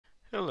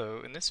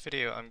Hello, in this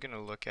video I'm going to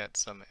look at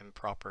some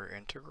improper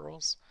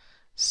integrals.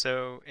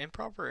 So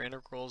improper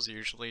integrals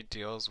usually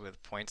deals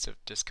with points of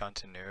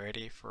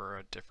discontinuity for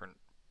a different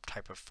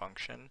type of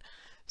function.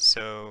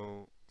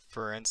 So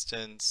for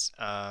instance,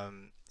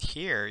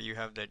 here you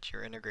have that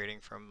you're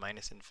integrating from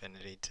minus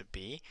infinity to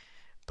b,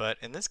 but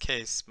in this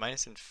case,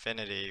 minus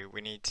infinity,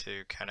 we need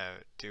to kind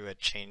of do a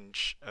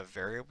change of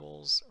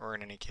variables, or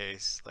in any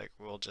case, like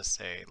we'll just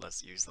say,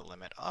 let's use the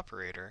limit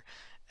operator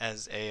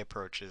as a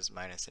approaches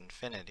minus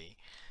infinity.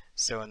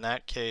 So in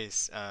that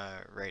case,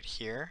 right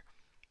here,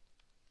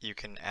 you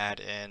can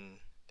add in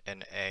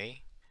an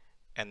a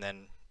and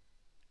then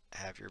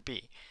have your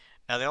b.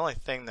 Now the only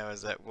thing though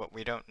is that what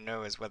we don't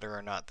know is whether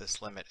or not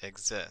this limit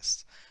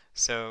exists.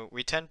 So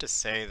we tend to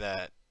say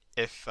that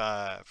if,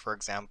 for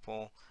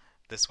example,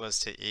 this was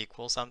to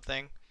equal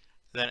something,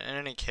 then in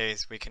any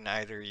case we can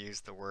either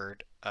use the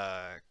word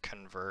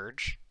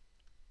converge,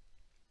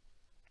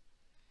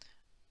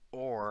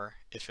 or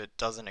if it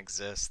doesn't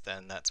exist,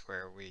 then that's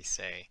where we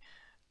say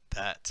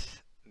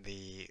that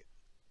the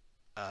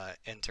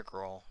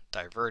integral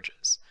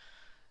diverges.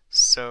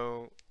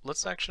 So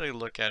let's actually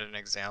look at an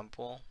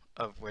example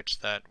of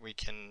which that we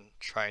can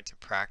try to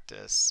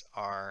practice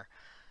our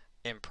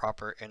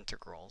improper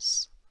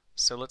integrals.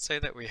 So let's say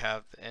that we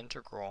have the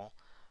integral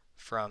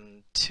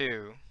from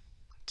 2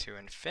 to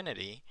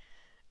infinity,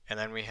 and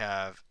then we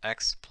have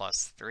x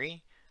plus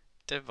 3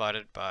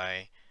 divided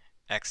by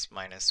x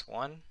minus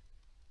 1,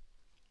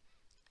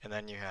 and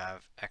then you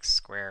have x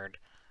squared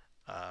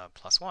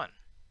plus 1.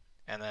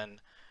 And then,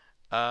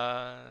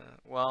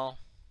 well,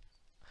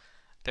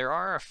 there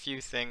are a few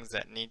things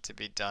that need to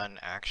be done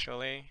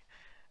actually.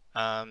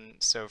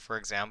 So for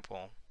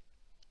example,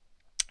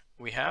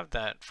 we have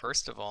that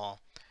first of all,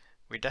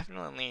 we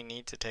definitely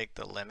need to take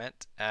the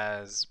limit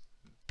as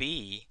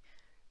b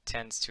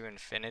tends to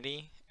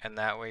infinity, and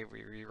that way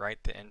we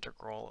rewrite the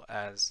integral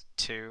as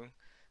 2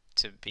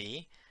 to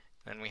b.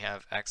 Then we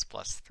have x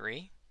plus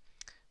 3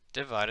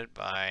 divided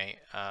by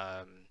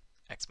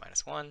x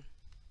minus 1,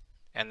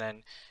 and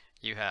then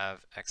you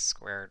have x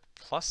squared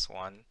plus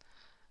 1,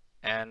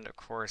 and of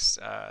course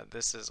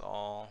this is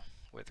all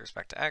with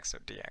respect to x, so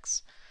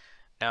dx.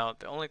 Now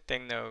the only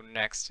thing though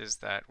next is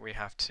that we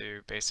have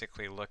to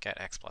basically look at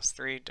x plus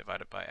 3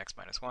 divided by x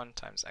minus 1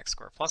 times x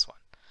squared plus 1.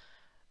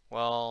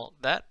 Well,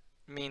 that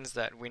means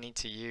that we need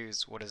to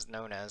use what is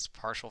known as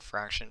partial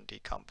fraction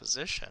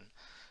decomposition.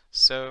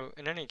 So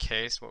in any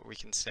case, what we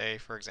can say,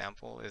 for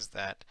example, is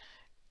that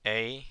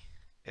a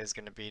is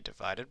going to be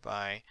divided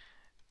by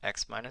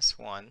x minus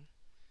 1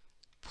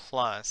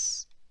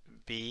 plus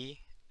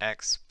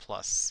bx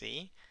plus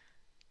c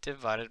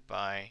divided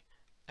by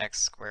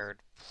x squared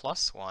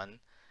plus 1,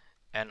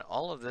 and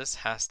all of this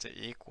has to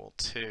equal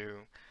to,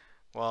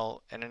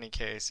 well, in any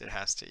case, it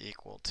has to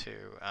equal to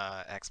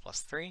x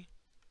plus 3,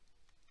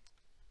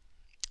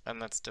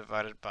 and that's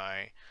divided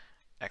by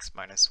x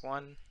minus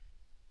 1,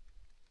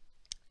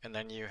 and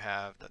then you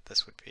have that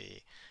this would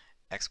be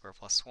x squared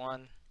plus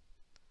 1,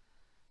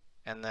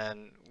 and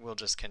then we'll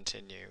just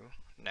continue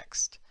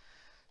next.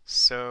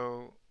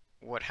 So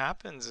what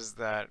happens is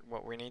that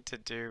what we need to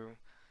do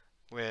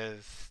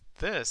with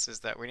this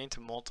is that we need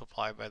to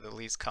multiply by the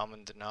least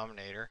common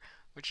denominator,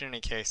 which in any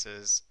case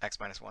is x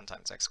minus 1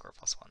 times x squared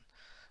plus 1.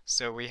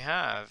 So we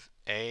have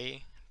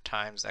a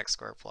times x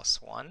squared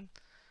plus 1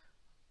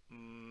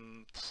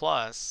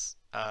 plus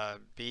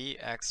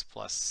bx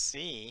plus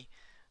c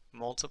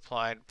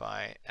multiplied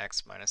by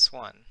x minus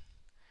 1.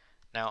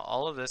 Now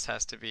all of this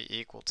has to be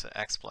equal to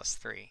x plus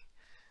 3.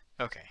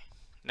 Okay,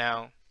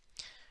 now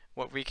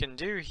what we can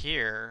do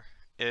here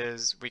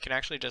is we can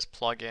actually just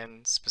plug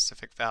in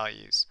specific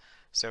values.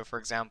 So for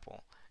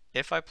example,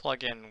 if I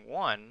plug in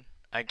 1,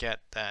 I get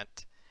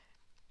that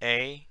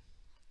a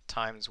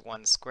times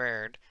 1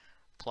 squared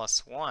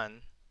plus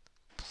 1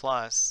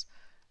 plus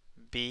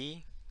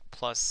b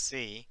plus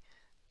c,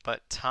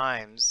 but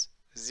times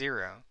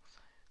 0,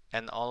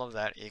 and all of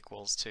that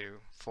equals to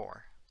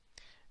 4.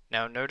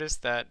 Now notice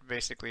that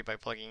basically by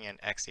plugging in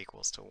x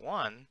equals to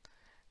 1,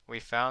 we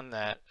found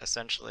that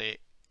essentially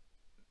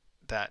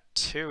that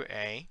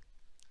 2a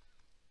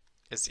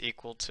is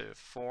equal to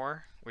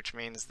 4, which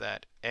means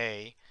that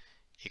a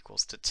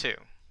equals to 2.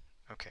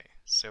 Okay,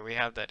 so we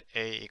have that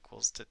a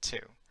equals to 2.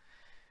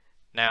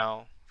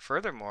 Now,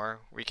 furthermore,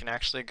 we can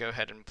actually go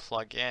ahead and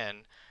plug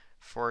in,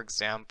 for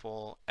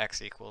example,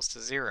 x equals to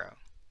 0.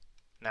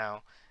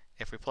 Now,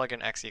 if we plug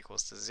in x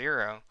equals to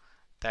 0,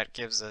 that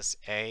gives us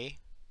a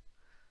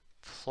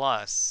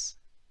plus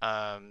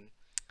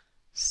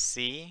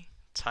c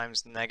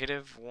times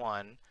negative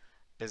 1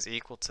 is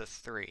equal to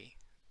 3.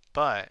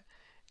 But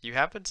you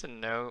happen to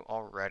know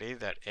already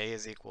that a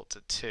is equal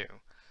to 2.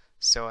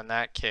 So in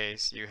that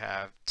case, you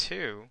have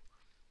 2,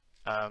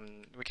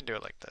 we can do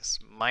it like this,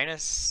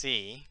 minus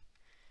c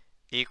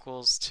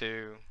equals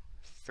to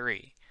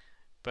 3.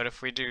 But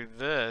if we do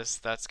this,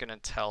 that's going to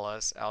tell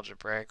us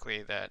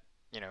algebraically that,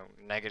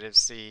 negative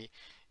c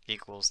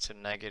equals to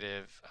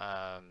negative,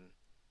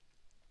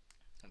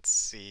 let's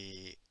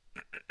see,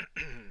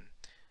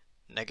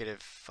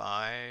 negative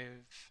 5,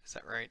 is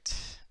that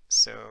right?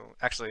 So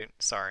actually,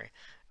 sorry,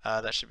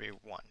 that should be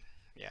 1.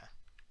 Yeah.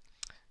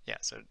 Yeah,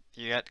 so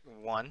you get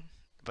 1,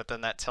 but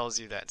then that tells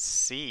you that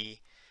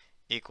c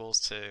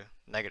equals to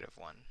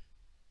 -1.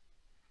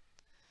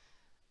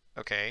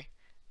 Okay,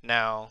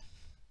 now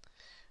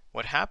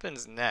what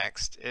happens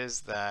next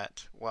is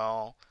that,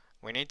 well,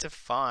 we need to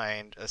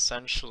find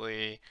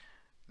essentially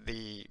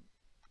the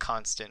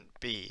constant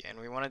b, and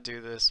we want to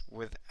do this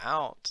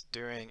without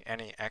doing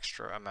any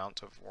extra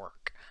amount of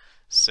work.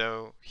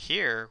 So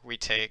here we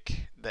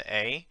take the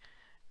a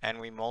and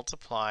we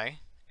multiply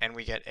and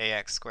we get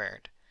ax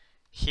squared.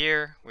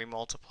 Here we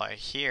multiply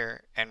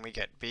here and we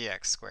get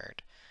bx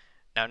squared.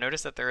 Now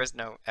notice that there is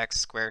no x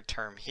squared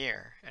term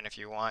here, and if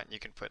you want you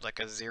can put like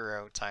a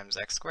 0 times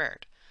x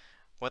squared.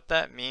 What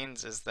that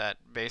means is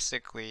that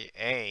basically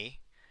a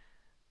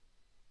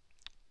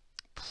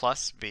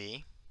plus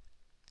b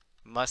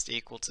must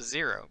equal to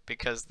 0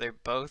 because they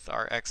both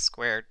are x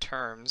squared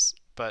terms,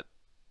 but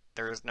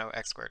there is no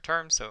x squared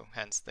term, so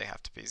hence they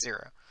have to be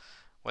 0.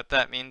 What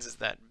that means is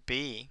that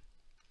b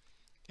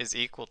is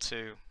equal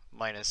to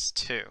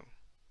 -2.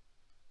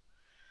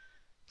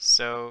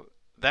 So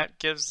that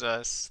gives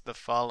us the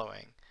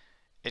following.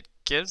 It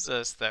gives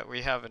us that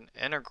we have an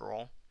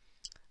integral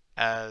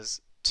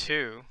as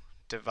 2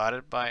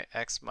 divided by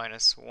x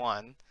minus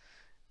 1,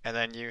 and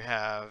then you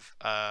have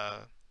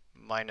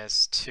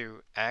minus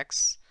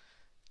 2x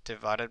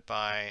divided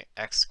by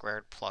x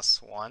squared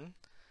plus 1.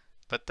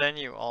 But then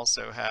you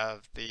also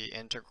have the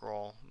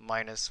integral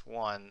minus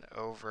 1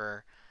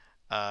 over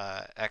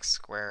x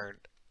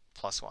squared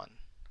plus 1.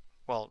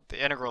 Well,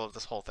 the integral of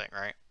this whole thing,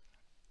 right?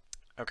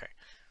 Okay.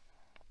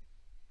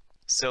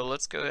 So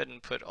let's go ahead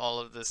and put all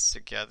of this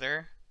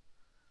together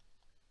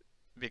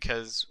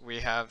because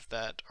we have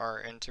that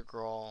our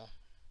integral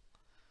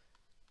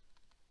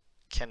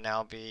can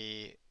now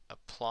be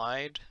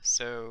applied.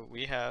 So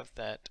we have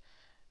that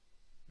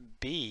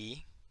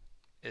b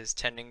is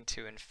tending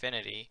to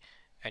infinity,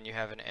 and you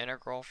have an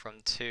integral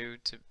from 2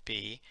 to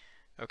b.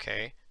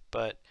 Okay,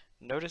 but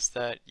notice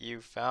that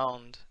you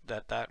found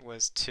that that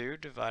was 2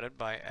 divided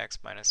by x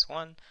minus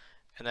 1,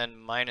 and then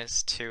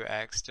minus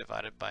 2x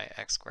divided by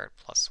x squared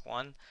plus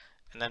 1,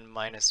 and then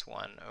minus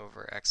 1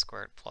 over x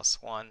squared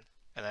plus 1,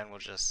 and then we'll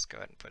just go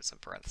ahead and put some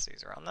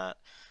parentheses around that,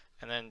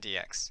 and then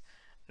dx.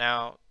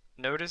 Now,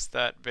 notice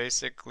that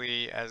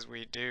basically as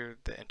we do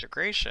the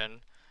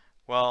integration,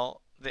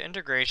 well, the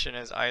integration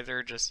is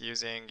either just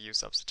using u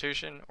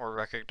substitution or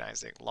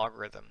recognizing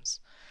logarithms.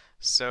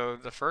 So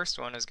the first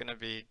one is going to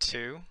be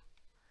 2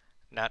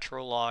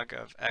 natural log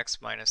of x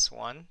minus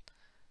 1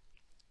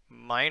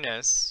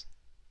 minus,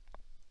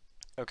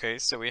 okay,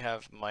 so we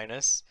have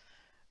minus,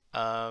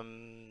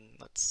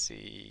 let's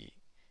see,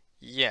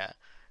 yeah,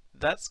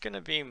 that's going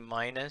to be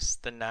minus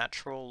the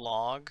natural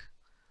log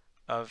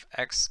of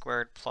x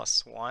squared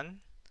plus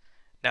 1.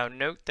 Now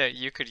note that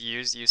you could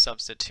use u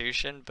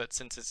substitution, but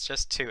since it's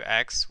just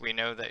 2x, we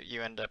know that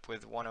you end up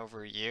with 1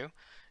 over u,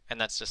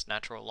 and that's just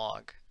natural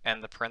log,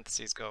 and the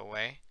parentheses go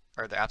away,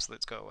 or the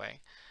absolutes go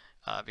away,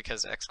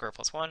 because x squared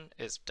plus 1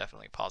 is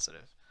definitely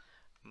positive,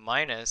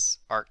 minus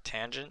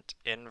arctangent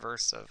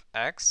inverse of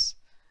x,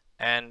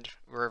 and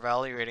we're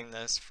evaluating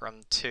this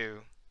from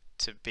 2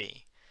 to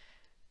b.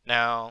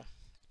 Now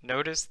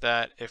notice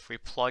that if we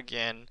plug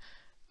in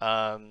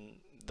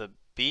the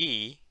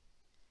b,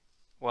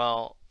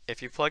 well,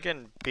 if you plug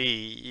in b,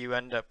 you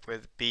end up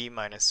with b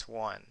minus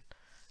 1.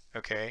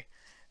 Okay,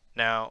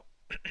 now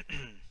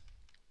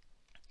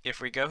if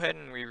we go ahead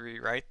and we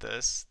rewrite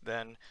this,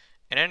 then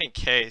in any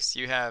case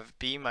you have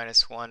b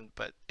minus 1,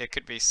 but it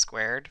could be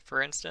squared,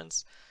 for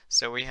instance.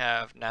 So we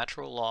have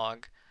natural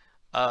log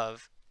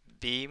of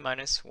b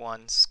minus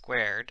 1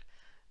 squared,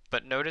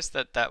 but notice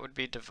that that would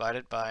be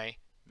divided by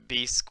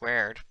b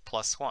squared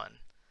plus 1.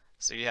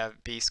 So you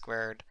have b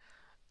squared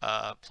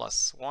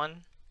plus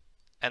 1.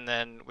 And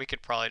then we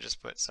could probably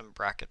just put some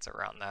brackets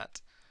around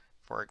that,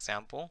 for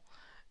example.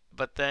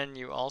 But then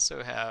you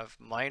also have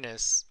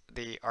minus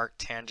the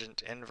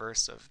arctangent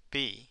inverse of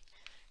b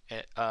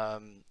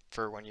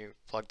for when you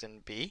plugged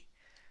in b.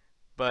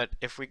 But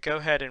if we go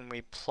ahead and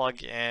we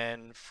plug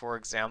in, for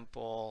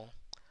example,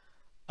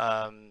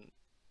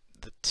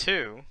 the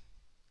 2,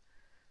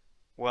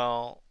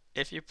 well,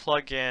 if you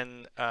plug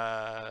in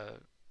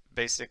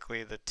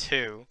basically the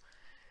 2,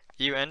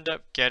 you end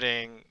up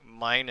getting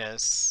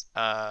minus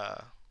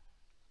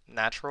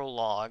natural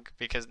log,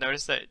 because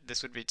notice that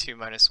this would be 2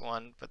 minus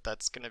 1, but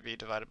that's going to be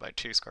divided by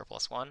 2 squared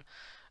plus 1.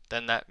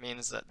 Then that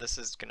means that this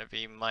is going to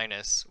be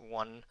minus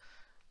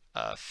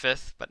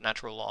 1/5, but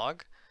natural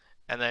log.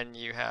 And then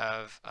you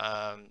have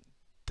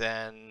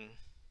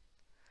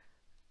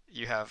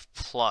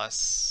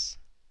plus,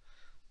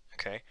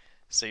 okay,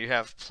 so you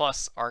have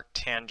plus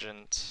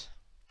arctangent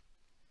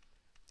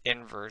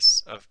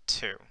inverse of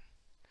 2.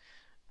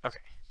 Okay,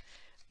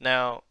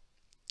 now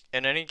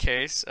in any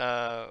case,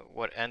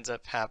 what ends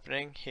up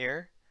happening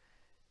here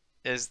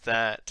is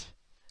that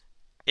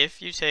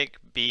if you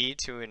take b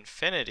to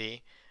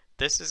infinity,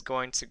 this is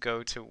going to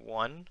go to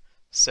 1.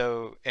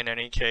 So in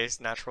any case,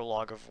 natural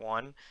log of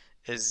 1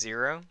 is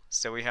 0.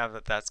 So we have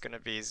that that's going to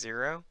be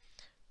 0.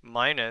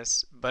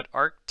 minus, but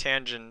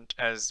arctangent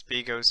as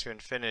b goes to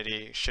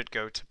infinity should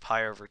go to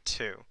pi over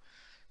 2.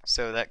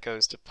 So that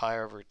goes to pi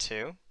over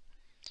 2.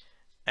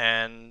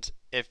 And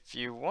if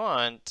you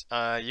want,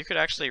 you could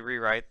actually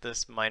rewrite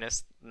this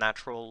minus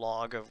natural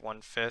log of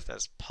 1/5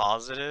 as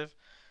positive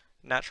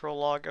natural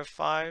log of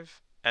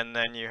 5. And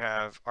then you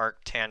have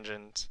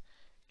arctangent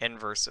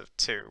inverse of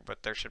 2,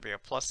 but there should be a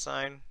plus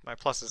sign. My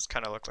pluses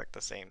kind of look like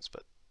the same,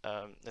 but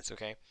it's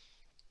okay.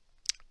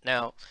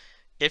 Now,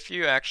 if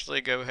you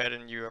actually go ahead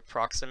and you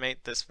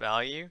approximate this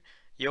value,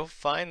 you'll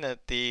find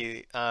that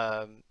the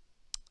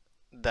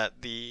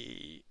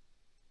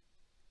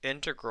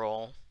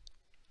integral,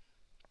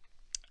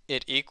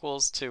 it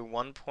equals to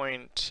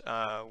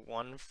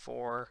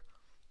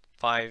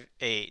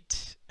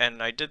 1.1458,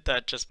 and I did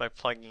that just by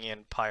plugging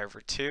in pi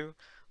over 2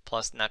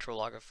 plus natural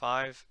log of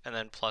 5 and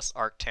then plus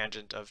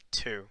arctangent of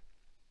 2.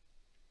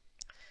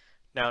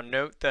 Now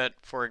note that,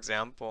 for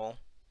example,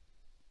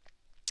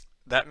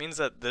 that means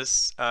that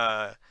this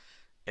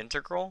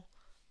integral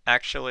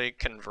actually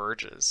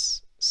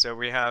converges. So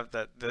we have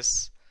that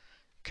this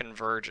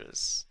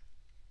converges,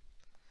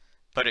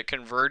 but it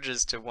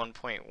converges to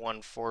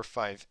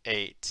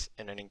 1.1458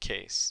 in any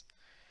case.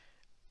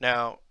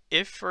 Now,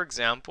 if, for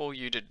example,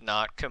 you did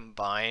not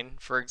combine,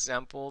 for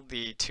example,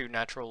 the two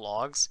natural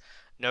logs,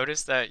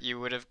 notice that you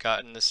would have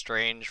gotten the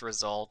strange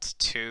result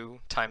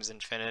 2 times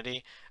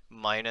infinity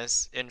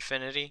minus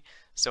infinity.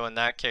 So in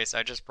that case,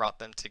 I just brought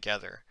them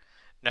together.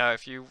 Now,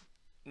 if you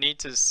need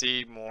to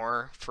see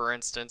more, for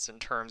instance, in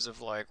terms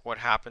of like what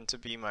happened to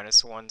b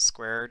minus 1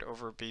 squared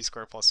over b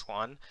squared plus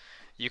 1,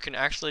 you can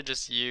actually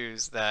just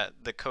use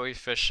that the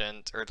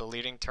coefficient or the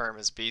leading term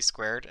is b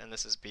squared and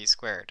this is b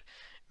squared,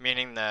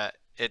 meaning that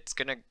it's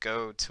going to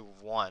go to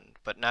 1,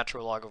 but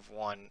natural log of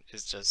 1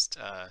 is just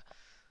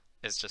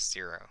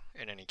 0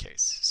 in any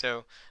case.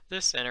 So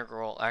this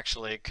integral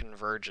actually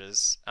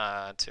converges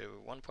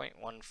to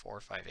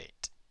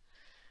 1.1458.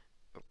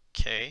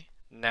 Okay,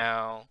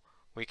 now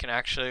we can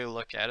actually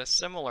look at a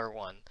similar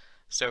one.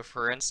 So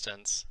for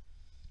instance,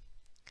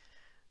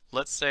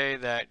 let's say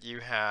that you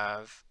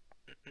have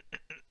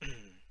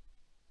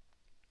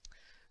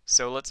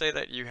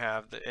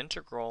the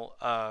integral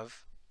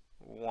of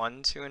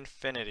 1 to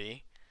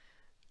infinity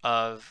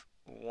of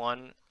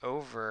 1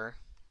 over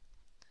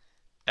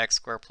x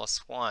squared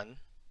plus 1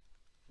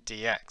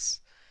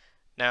 dx.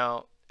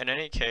 Now, in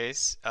any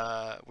case,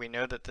 we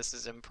know that this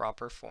is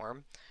improper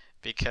form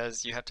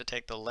because you have to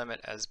take the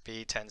limit as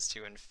b tends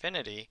to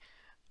infinity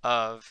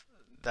of,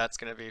 that's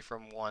going to be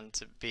from 1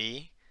 to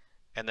b,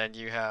 and then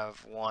you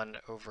have 1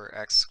 over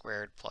x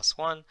squared plus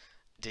 1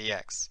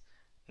 dx.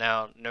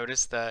 Now,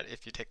 notice that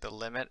if you take the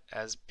limit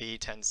as b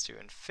tends to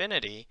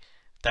infinity,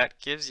 that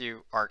gives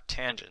you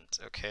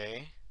arctangent,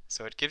 okay?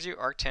 So it gives you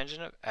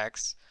arctangent of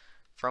x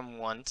from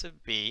 1 to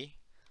b,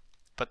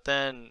 but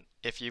then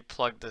if you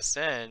plug this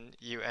in,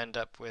 you end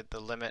up with the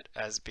limit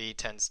as b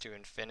tends to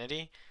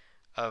infinity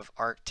of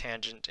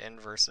arctangent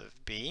inverse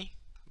of b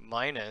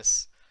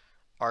minus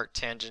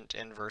arctangent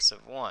inverse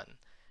of 1.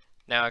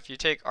 Now if you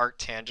take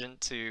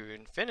arctangent to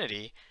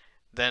infinity,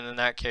 then in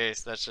that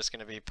case that's just going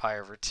to be pi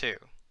over 2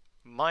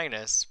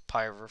 minus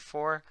pi over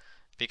 4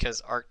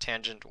 because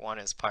arctangent 1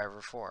 is pi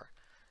over 4.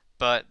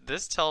 But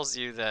this tells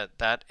you that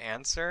that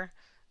answer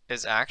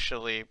is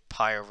actually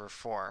pi over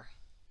 4.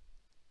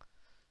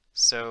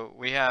 So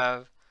we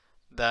have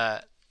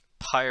that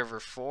pi over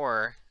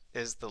 4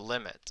 is the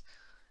limit,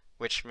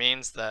 which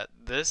means that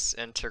this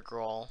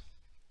integral,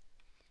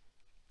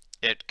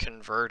 it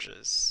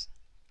converges.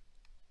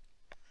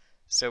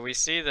 So we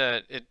see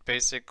that it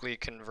basically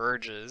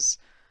converges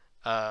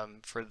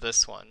for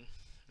this one,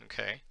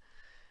 okay?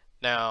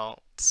 Now,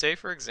 say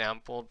for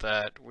example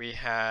that we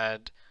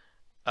had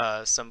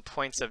some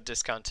points of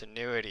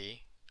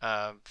discontinuity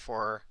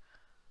for,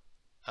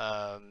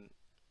 yeah.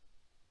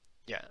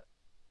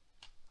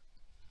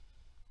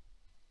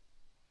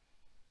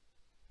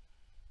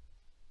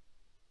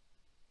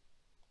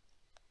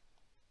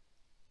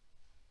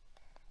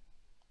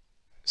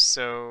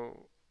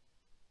 So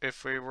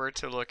if we were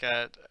to look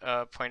at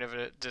a point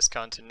of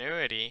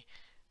discontinuity,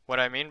 what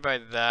I mean by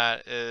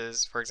that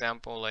is, for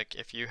example, like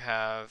if you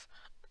have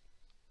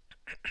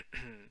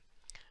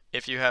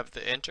if you have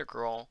the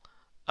integral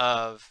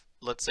of,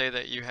 let's say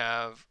that you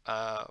have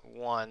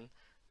 1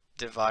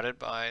 divided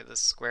by the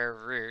square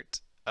root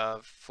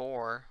of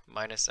 4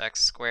 minus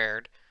x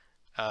squared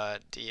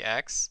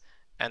dx,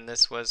 and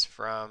this was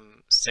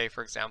from, say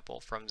for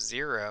example, from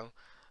 0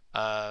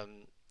 to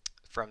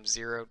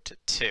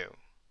 2,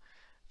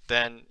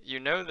 then you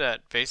know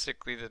that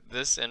basically that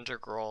this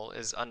integral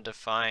is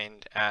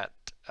undefined at,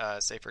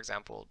 say for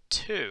example,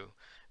 2,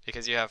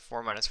 because you have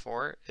 4 minus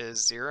 4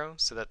 is 0,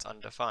 so that's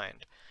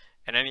undefined.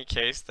 In any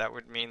case, that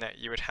would mean that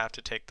you would have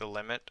to take the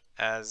limit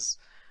as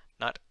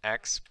not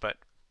x, but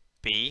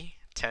b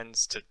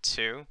tends to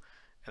 2,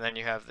 and then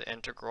you have the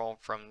integral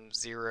from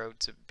 0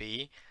 to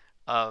b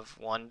of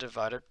 1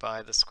 divided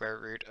by the square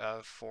root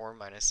of 4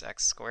 minus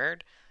x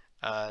squared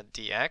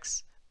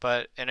dx.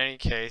 But in any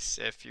case,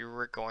 if you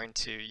were going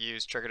to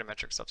use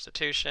trigonometric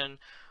substitution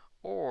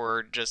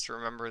or just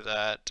remember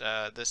that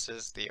this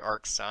is the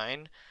arc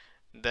sine,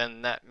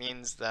 then that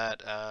means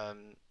that,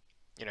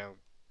 you know,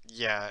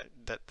 yeah,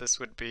 that this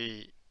would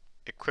be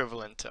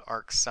equivalent to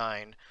arc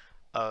sine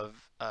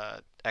of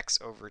x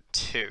over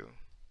 2.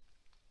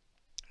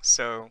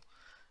 So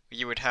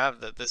you would have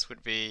that this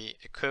would be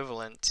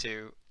equivalent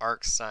to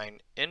arc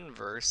sine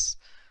inverse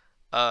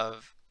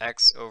of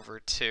x over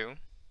 2.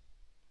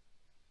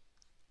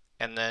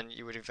 And then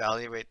you would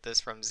evaluate this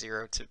from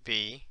 0 to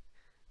b.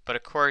 But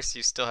of course,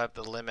 you still have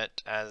the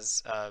limit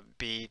as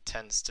b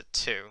tends to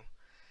 2.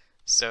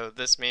 So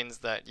this means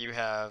that you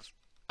have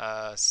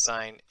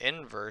sine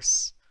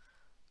inverse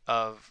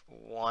of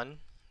 1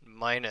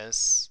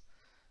 minus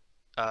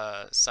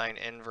sine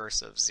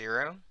inverse of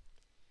 0.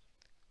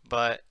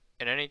 But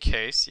in any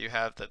case, you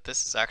have that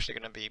this is actually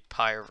going to be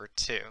pi over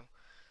 2.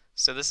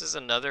 So this is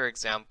another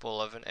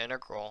example of an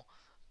integral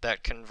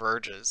that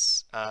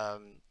converges.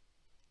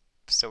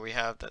 So we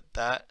have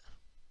that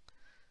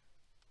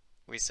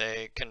we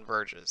say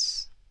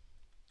converges.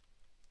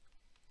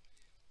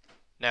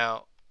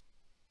 Now,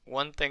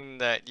 one thing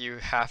that you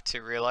have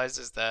to realize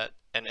is that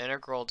an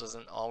integral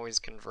doesn't always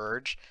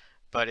converge,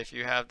 but if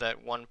you have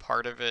that one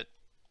part of it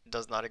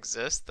does not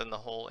exist, then the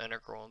whole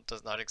integral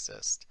does not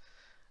exist.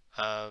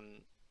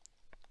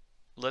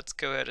 Let's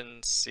go ahead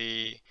and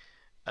see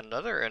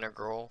another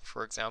integral.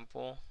 For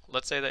example,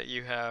 let's say that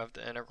you have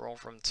the integral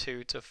from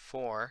 2 to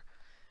 4,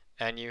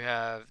 and you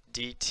have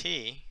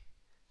dt,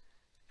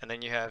 and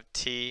then you have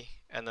t,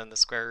 and then the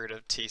square root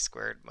of t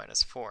squared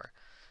minus 4.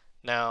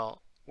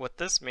 Now, what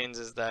this means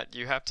is that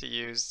you have to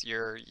use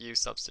your u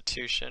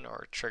substitution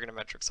or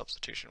trigonometric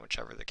substitution,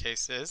 whichever the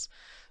case is.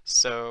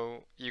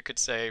 So you could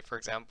say, for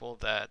example,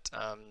 that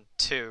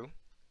 2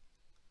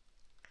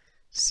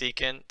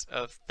 secant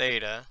of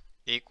theta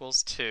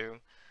equals 2.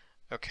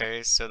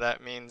 Okay, so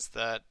that means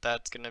that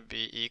that's going to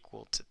be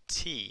equal to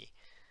t.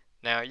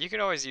 Now, you could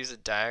always use a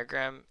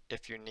diagram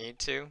if you need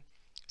to.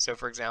 So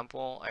for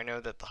example, I know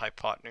that the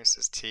hypotenuse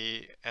is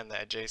t and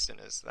the adjacent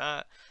is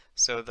that.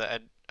 So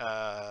the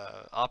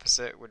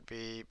opposite would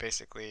be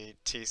basically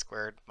t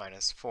squared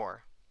minus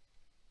 4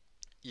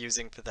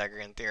 using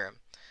Pythagorean theorem.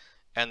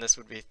 And this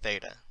would be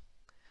theta.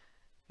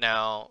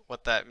 Now,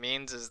 what that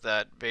means is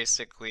that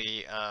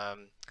basically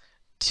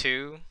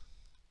 2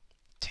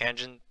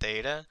 tangent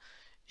theta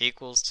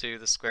equals to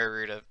the square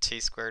root of t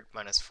squared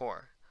minus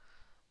 4.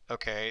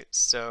 Okay,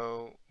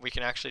 so we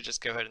can actually just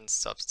go ahead and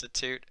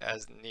substitute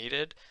as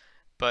needed,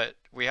 but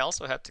we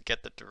also have to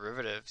get the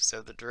derivative.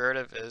 So the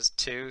derivative is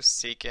 2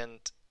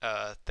 secant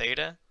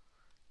theta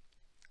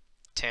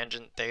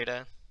tangent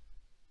theta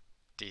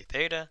d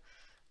theta,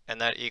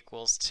 and that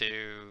equals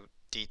to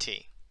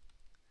dt.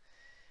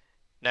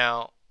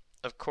 Now,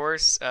 of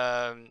course,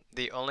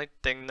 the only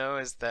thing though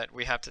is that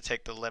we have to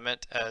take the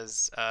limit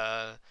as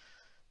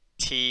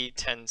t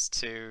tends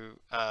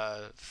to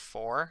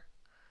 4.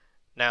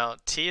 Now,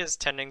 t is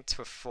tending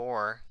to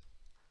 4.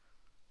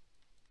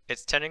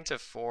 It's tending to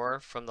 4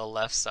 from the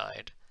left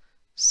side.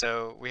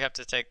 So we have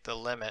to take the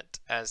limit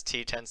as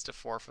t tends to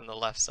 4 from the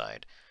left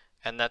side.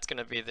 And that's going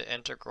to be the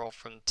integral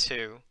from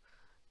 2.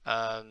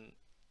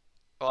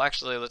 Well,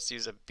 actually, let's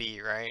use a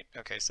b, right?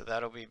 Okay, so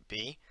that'll be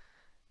b.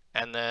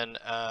 And then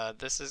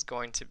this is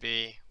going to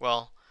be,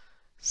 well,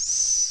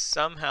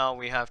 somehow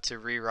we have to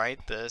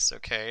rewrite this.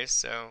 Okay,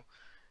 so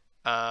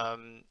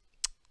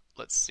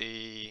let's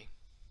see.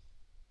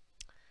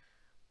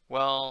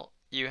 Well,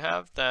 you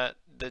have that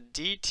the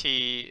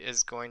dt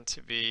is going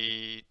to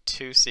be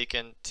 2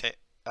 secant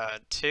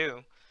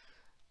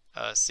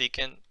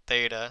secant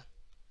theta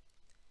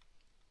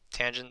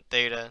tangent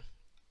theta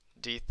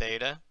d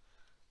theta,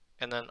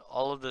 and then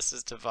all of this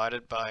is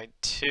divided by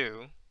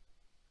 2.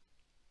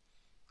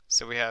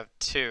 So we have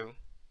 2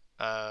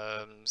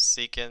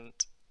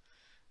 secant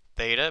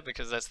theta,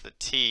 because that's the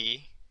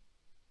t.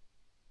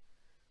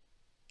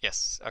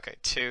 Yes, okay,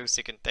 2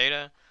 secant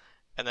theta,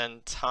 and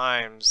then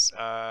times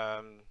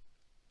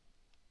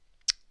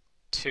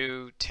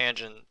 2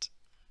 tangent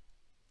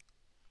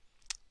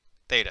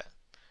theta.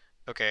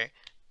 Okay,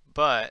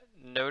 but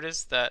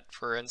notice that,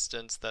 for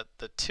instance, that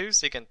the 2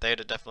 secant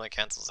theta definitely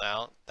cancels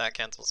out, that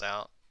cancels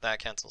out, that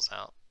cancels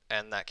out,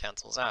 and that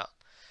cancels out.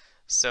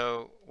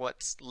 So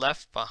what's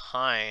left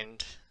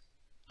behind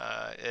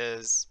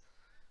is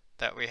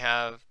that we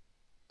have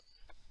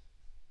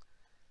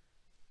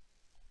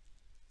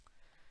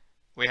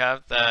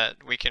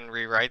that we can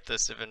rewrite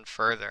this even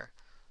further.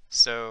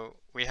 So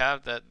we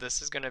have that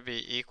this is going to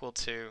be equal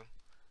to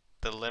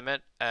the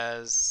limit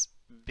as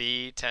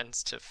b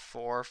tends to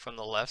 4 from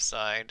the left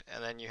side,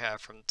 and then you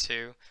have from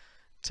 2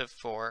 to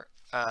 4,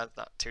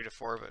 not 2 to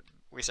 4, but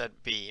we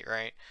said b,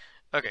 right?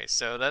 Okay,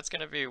 so that's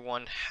going to be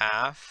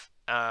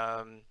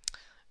 1/2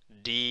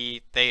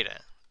 d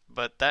theta.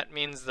 But that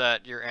means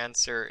that your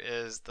answer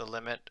is the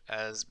limit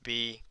as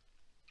b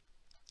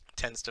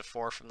tends to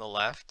 4 from the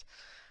left.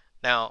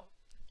 Now,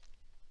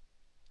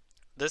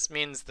 this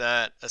means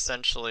that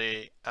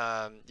essentially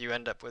you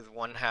end up with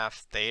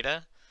 1/2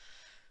 theta,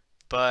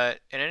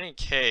 but in any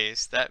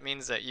case, that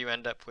means that you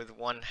end up with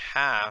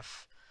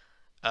 1/2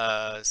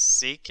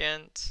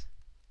 secant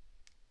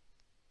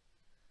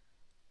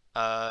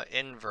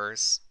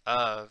inverse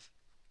of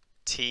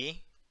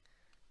t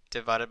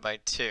divided by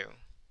 2.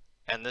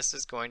 And this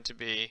is going to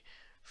be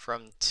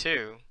from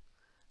 2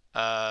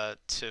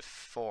 to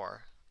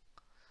 4.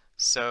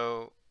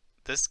 So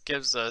this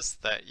gives us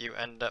that you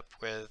end up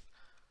with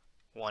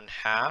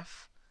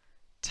 1/2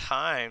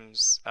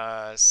 times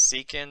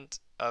secant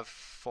of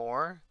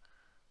 4.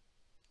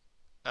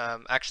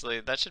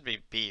 Actually, that should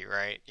be b,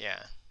 right?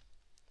 Yeah.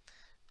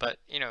 But,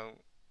 you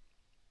know,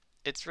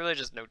 it's really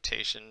just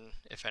notation,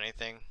 if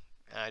anything.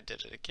 I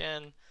did it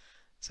again,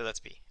 so that's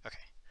b. Okay.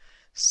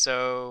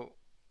 So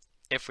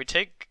if we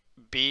take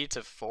b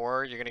to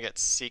 4, you're going to get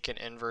secant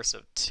inverse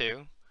of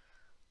 2.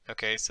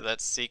 Okay, so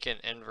that's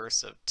secant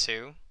inverse of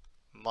 2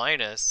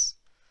 minus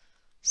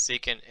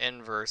secant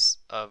inverse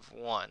of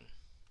 1.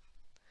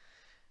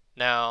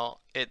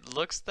 Now, it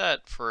looks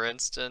that, for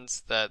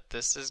instance, that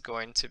this is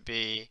going to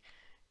be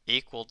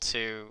equal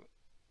to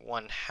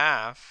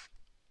 1/2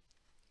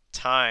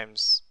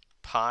 times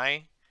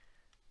pi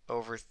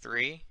over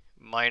 3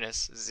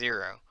 minus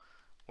 0,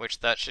 which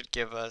that should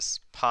give us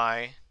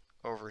pi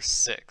over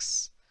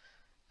 6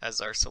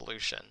 as our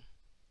solution.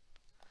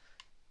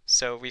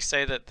 So we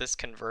say that this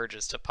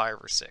converges to pi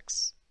over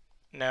 6.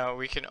 Now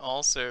we can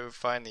also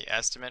find the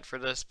estimate for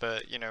this,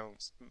 but you know,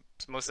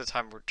 most of the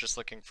time we're just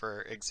looking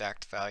for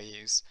exact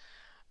values.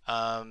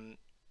 And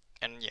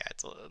yeah,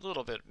 it's a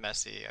little bit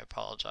messy, I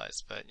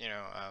apologize, but you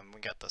know,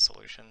 we got the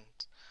solution.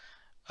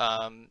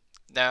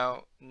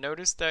 Now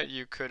notice that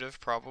you could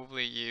have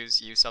probably used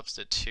u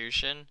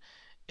substitution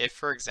if,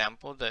 for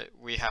example, that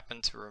we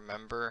happen to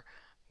remember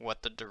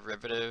what the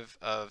derivative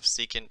of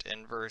secant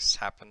inverse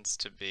happens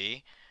to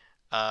be.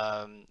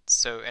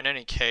 So in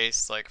any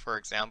case, like for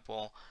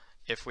example,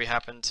 if we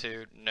happen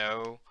to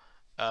know,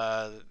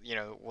 you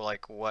know,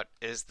 like what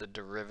is the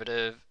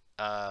derivative,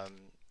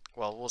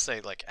 well, we'll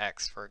say like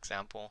x, for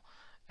example,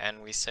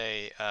 and we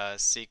say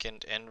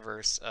secant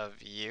inverse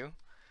of u,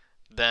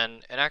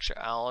 then in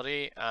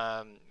actuality,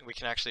 we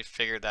can actually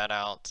figure that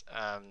out,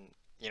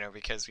 you know,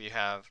 because we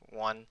have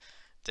 1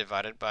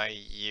 divided by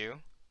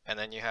u, and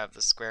then you have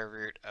the square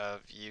root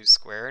of u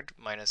squared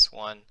minus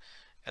 1,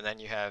 and then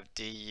you have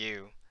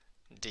du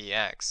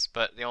dx.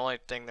 But the only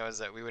thing though is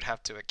that we would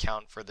have to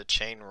account for the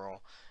chain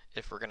rule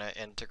if we're going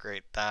to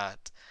integrate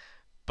that.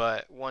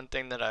 But one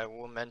thing that I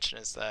will mention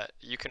is that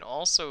you can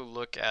also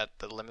look at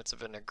the limits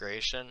of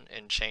integration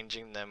and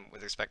changing them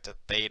with respect to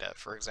theta,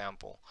 for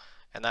example.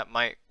 And that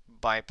might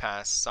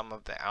bypass some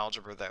of the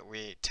algebra that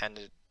we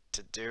tended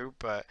to do,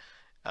 but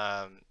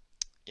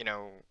you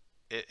know,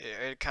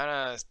 it kind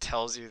of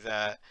tells you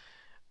that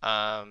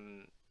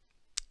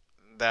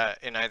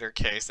that in either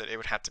case that it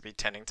would have to be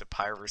tending to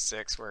pi over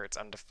 6 where it's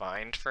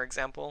undefined, for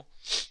example.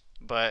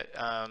 But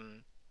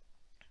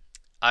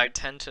I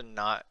tend to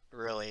not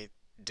really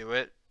do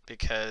it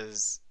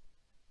because,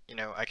 you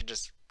know, I can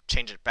just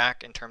change it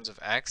back in terms of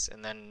x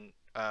and then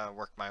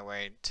work my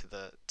way to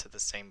the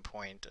same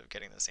point of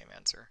getting the same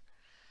answer.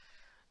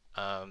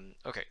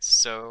 Okay,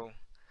 so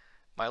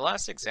my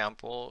last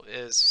example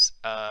is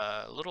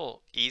a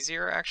little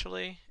easier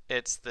actually.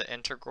 It's the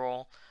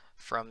integral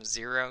from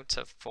 0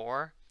 to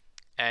 4,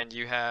 and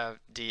you have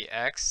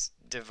dx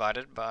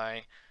divided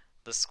by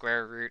the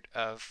square root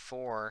of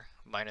 4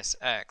 minus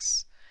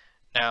x.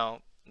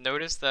 Now,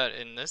 notice that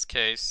in this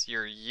case,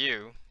 your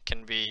u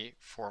can be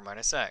 4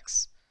 minus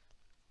x.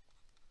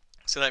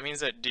 So that means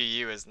that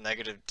du is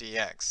negative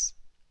dx.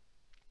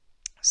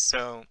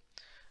 So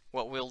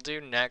what we'll do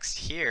next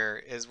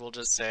here is we'll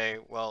just say,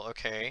 well,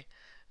 okay,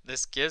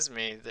 this gives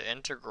me the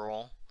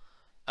integral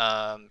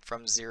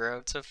from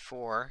 0 to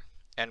 4,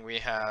 and we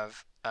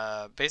have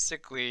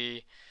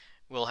basically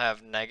we'll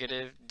have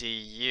negative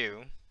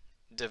du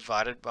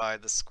divided by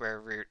the square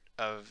root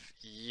of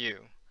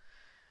u.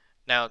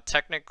 Now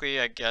technically,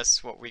 I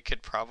guess what we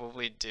could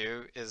probably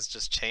do is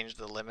just change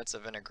the limits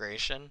of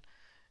integration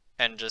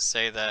and just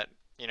say that,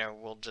 you know,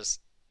 we'll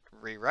just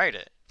rewrite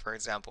it, for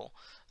example.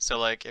 So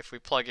like if we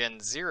plug in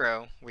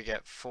 0, we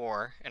get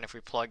 4, and if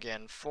we plug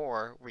in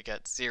 4, we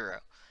get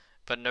 0.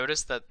 But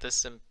notice that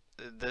this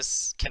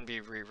can be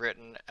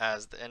rewritten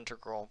as the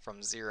integral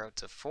from 0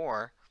 to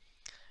 4,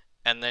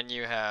 and then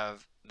you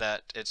have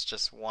that it's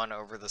just 1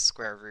 over the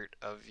square root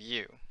of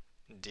u,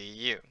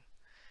 du.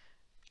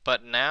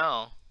 But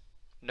now,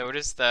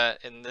 notice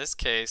that in this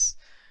case,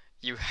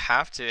 you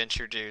have to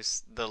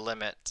introduce the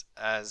limit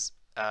as,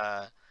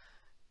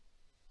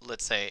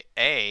 let's say,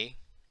 a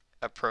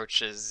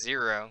approaches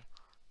 0,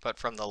 but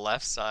from the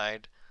left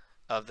side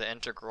of the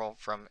integral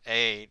from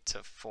a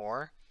to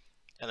 4,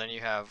 and then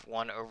you have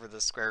 1 over the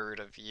square root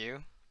of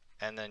u,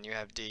 and then you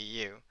have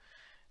du.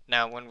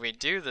 Now when we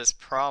do this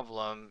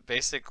problem,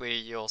 basically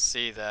you'll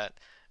see that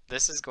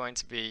this is going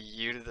to be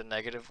u to the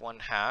negative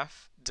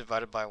 1/2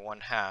 divided by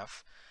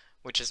 1/2,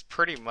 which is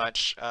pretty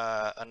much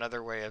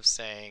another way of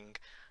saying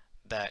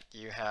that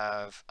you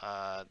have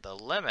the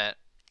limit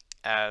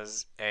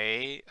as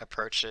a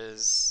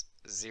approaches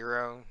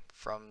 0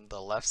 from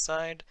the left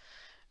side,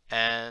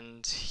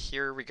 and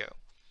here we go.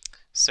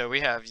 So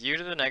we have u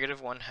to the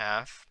negative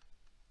 1/2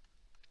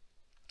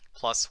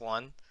 plus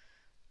 1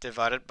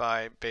 divided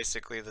by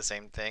basically the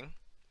same thing.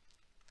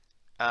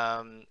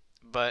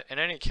 But in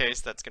any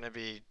case, that's going to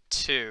be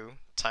 2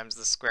 times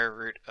the square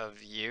root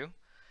of u,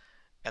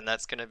 and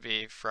that's going to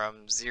be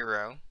from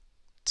 0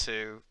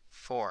 to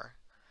 4.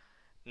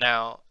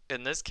 Now,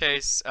 in this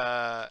case,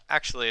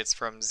 actually it's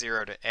from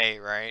 0 to a,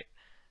 right?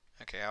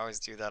 Okay, I always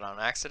do that on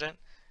accident.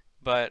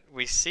 But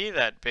we see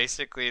that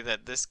basically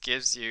that this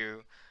gives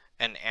you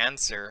an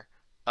answer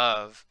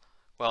of,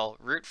 well,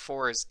 root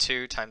 4 is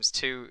 2 times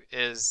 2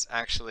 is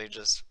actually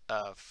just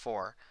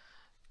 4.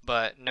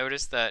 But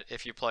notice that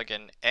if you plug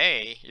in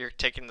a, you're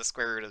taking the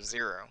square root of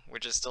 0,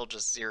 which is still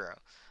just 0.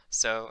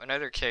 So in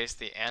either case,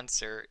 the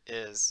answer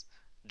is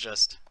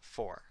just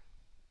 4.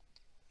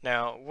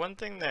 Now, one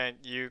thing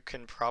that you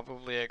can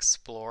probably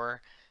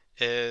explore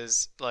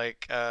is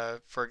like,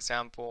 for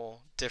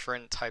example,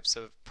 different types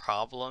of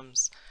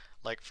problems,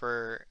 like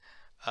for,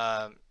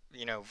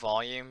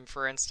 volume,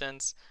 for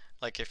instance.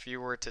 Like if you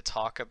were to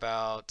talk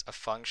about a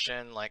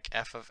function like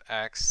f of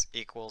x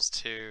equals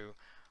to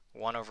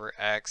 1 over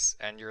x,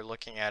 and you're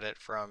looking at it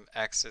from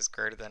x is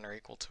greater than or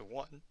equal to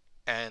 1,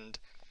 and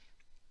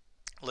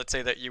let's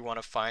say that you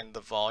want to find the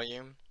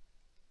volume.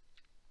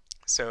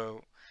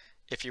 So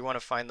if you want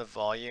to find the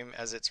volume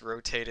as it's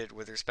rotated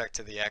with respect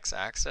to the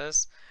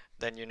x-axis,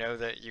 then you know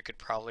that you could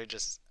probably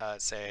just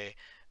say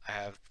I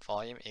have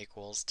volume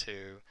equals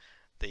to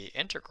the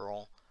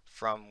integral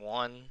from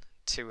 1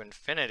 to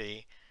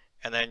infinity,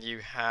 and then you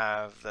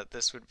have that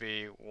this would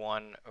be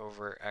 1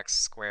 over x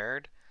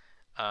squared.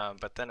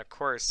 But then of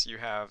course you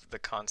have the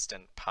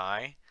constant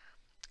pi,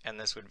 and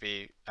this would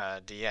be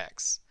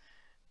dx.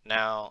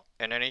 Now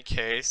in any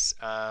case,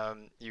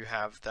 you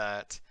have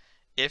that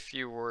if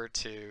you were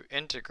to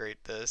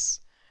integrate this,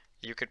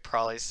 you could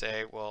probably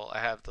say, well, I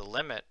have the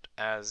limit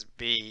as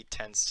b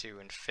tends to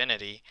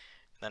infinity,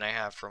 and then I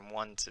have from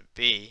 1 to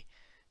b,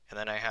 and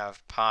then I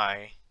have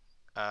pi,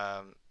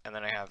 and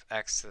then I have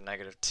x to the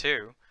negative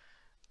 2.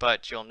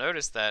 But you'll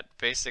notice that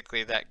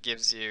basically that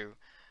gives you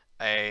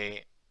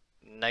a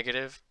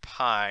negative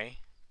pi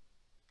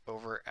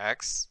over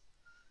x.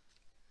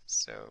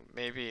 So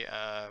maybe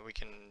we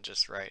can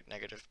just write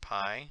negative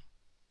pi.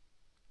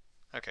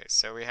 Okay,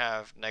 so we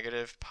have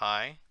negative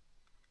pi,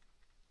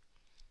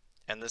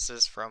 and this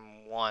is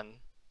from 1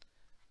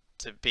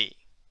 to b.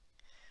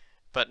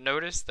 But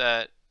notice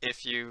that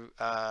if you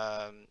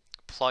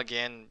plug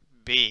in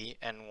b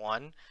and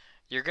 1,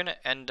 you're going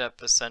to end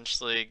up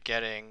essentially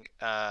getting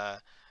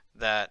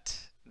that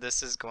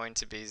this is going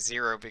to be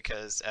 0,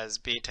 because as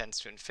b tends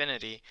to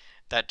infinity,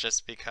 that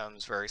just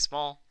becomes very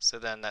small, so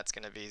then that's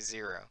going to be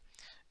 0.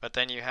 But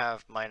then you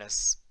have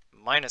minus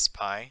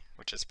pi,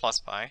 which is plus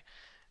pi,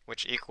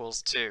 which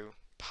equals to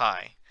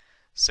pi.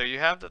 So you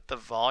have that the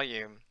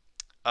volume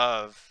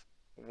of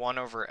 1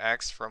 over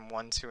x from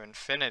 1 to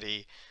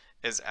infinity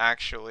is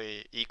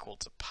actually equal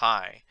to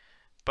pi.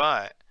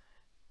 But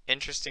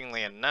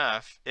interestingly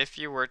enough, if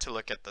you were to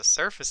look at the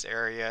surface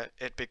area,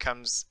 it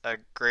becomes a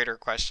greater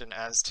question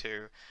as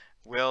to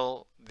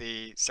will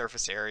the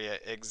surface area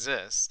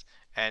exist?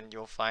 And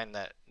you'll find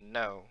that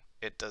no,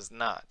 it does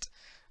not.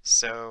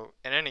 So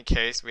in any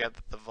case, we have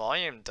that the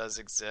volume does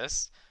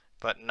exist,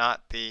 but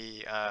not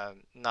the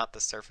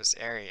surface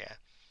area.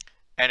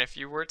 And if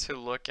you were to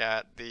look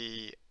at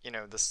the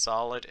the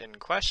solid in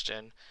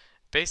question,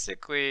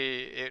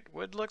 basically it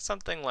would look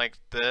something like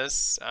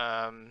this,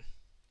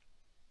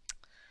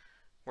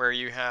 where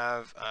you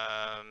have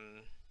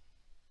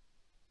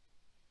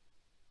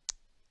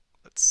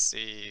let's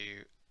see,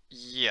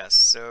 yes,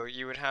 so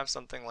you would have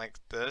something like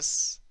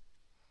this.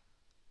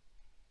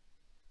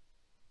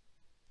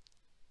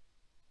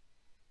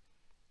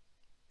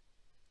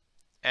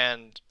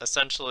 And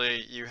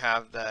essentially you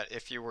have that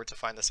if you were to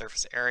find the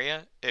surface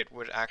area, it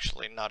would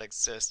actually not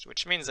exist,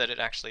 which means that it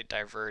actually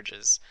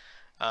diverges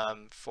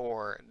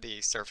for the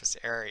surface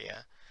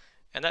area.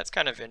 And that's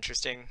kind of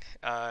interesting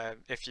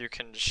if you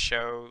can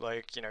show,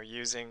 like,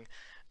 using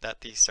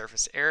that the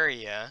surface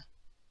area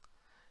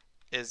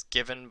is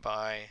given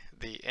by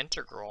the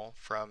integral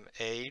from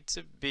a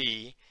to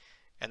b,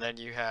 and then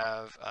you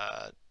have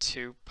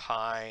 2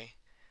 pi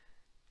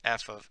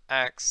f of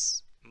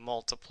x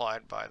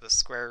multiplied by the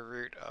square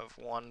root of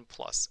 1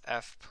 plus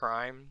f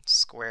prime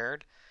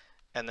squared,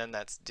 and then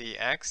that's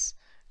dx.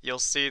 You'll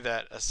see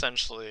that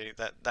essentially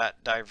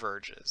that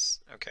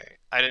diverges. Okay,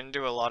 I didn't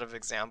do a lot of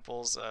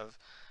examples of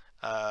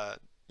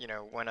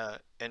when an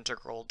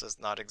integral does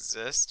not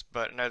exist,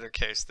 but in either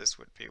case this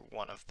would be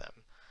one of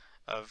them,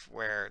 of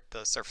where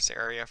the surface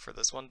area for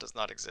this one does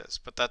not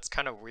exist. But that's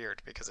kind of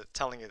weird because it's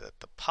telling you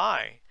that the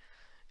pi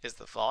is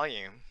the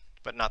volume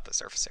but not the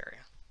surface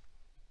area.